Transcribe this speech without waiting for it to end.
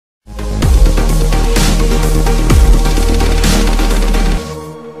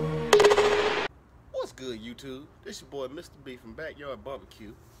YouTube? This your boy Mr. B from Backyard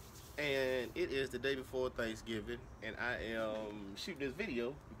BBQ, and it is the day before Thanksgiving, and I am shooting this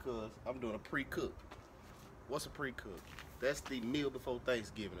video because I'm doing a pre-cook. What's a pre-cook? That's the meal before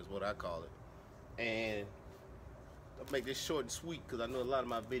Thanksgiving is what I call it. And I'll make this short and sweet because I know a lot of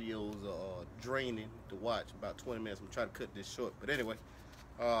my videos are draining to watch, about 20 minutes. I'm trying to cut this short, but anyway,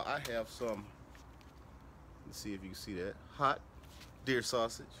 I have some, let's see if you can see that, hot deer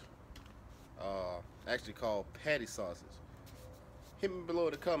sausage. Actually called patty sausage. Hit me below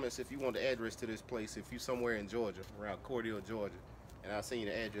in the comments if you want the address to this place. If you're somewhere in Georgia, around Cordell, Georgia, and I'll send you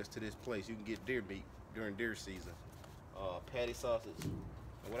the address to this place, you can get deer meat during deer season. Patty sausage.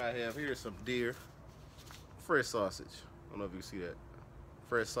 And what I have here is some deer fresh sausage. I don't know if you can see that.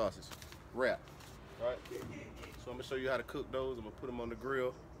 Fresh sausage wrap. Right? So I'm gonna show you how to cook those. I'm gonna put them on the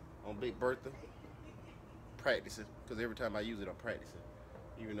grill on Big Bertha. Practicing, because every time I use it, I'm practicing.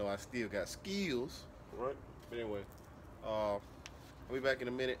 Even though I still got skills, right? But anyway, I'll be back in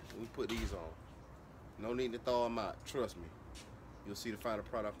a minute when we put these on. No need to thaw them out, trust me. You'll see the final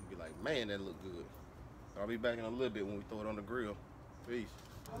product and be like, man, that look good. I'll be back in a little bit when we throw it on the grill. Peace.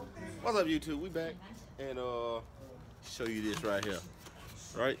 What's up, YouTube? We back, and show you this right here,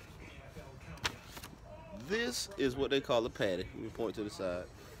 right? This is what they call a patty. Let me point to the side.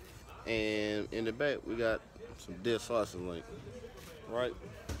 And in the back, we got some deer sausage link. Right,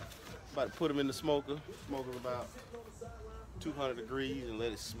 about to put them in the smoker. Smoker about 200 degrees and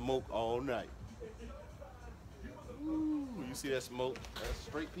let it smoke all night. Ooh, you see that smoke? That's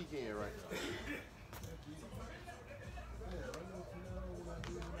straight pecan right there.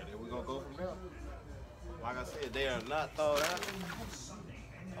 And then we're gonna go from there. Like I said, they are not thawed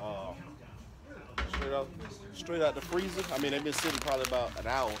out. Straight out the freezer. I mean, they've been sitting probably about an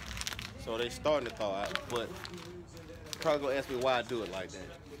hour, so they starting to thaw out. But probably gonna ask me why I do it like that.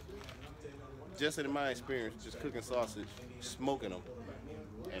 Just in my experience, just cooking sausage, smoking them,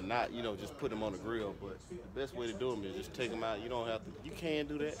 and not, you know, just put them on the grill. But the best way to do them is just take them out. You don't have to. You can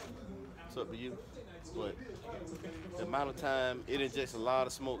do that. It's up to you. But the amount of time it injects a lot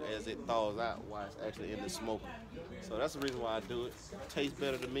of smoke as it thaws out while it's actually in the smoker. So that's the reason why I do it. Tastes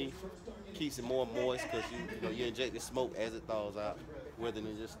better to me. Keeps it more moist because you inject the smoke as it thaws out, rather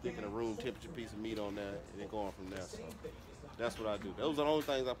than just sticking a room temperature piece of meat on there and then going from there. So that's what I do. Those are the only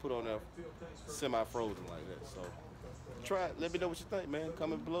things I put on there semi-frozen like that. So try it. Let me know what you think, man.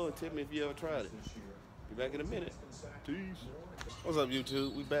 Comment below and tell me if you ever tried it. Be back in a minute. Peace. What's up,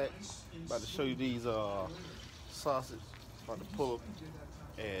 YouTube? We back. About to show you these sausage. About to pull them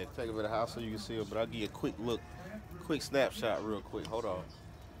and take them to the house so you can see them. But I'll give you a quick look, quick snapshot real quick. Hold on.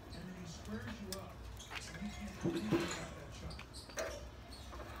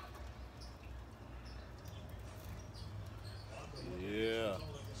 Yeah.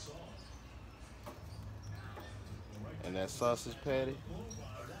 And that sausage patty.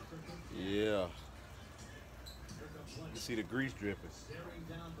 Yeah. You see the grease dripping.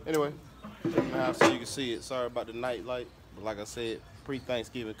 Anyway, now so you can see it. Sorry about the night light, but like I said,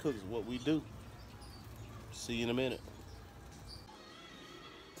 pre-Thanksgiving cooks is what we do. See you in a minute.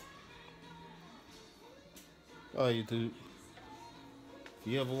 Oh, YouTube.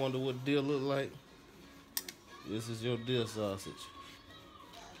 If you ever wonder what deer look like, this is your deer sausage.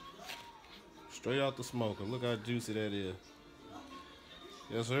 Straight out the smoker. Look how juicy that is.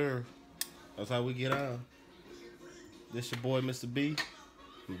 Yes, sir. That's how we get on. This your boy, Mr. B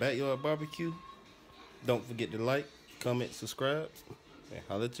from Backyard BBQ. Don't forget to like, comment, subscribe, and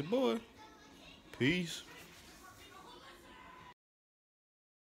holla at your boy. Peace.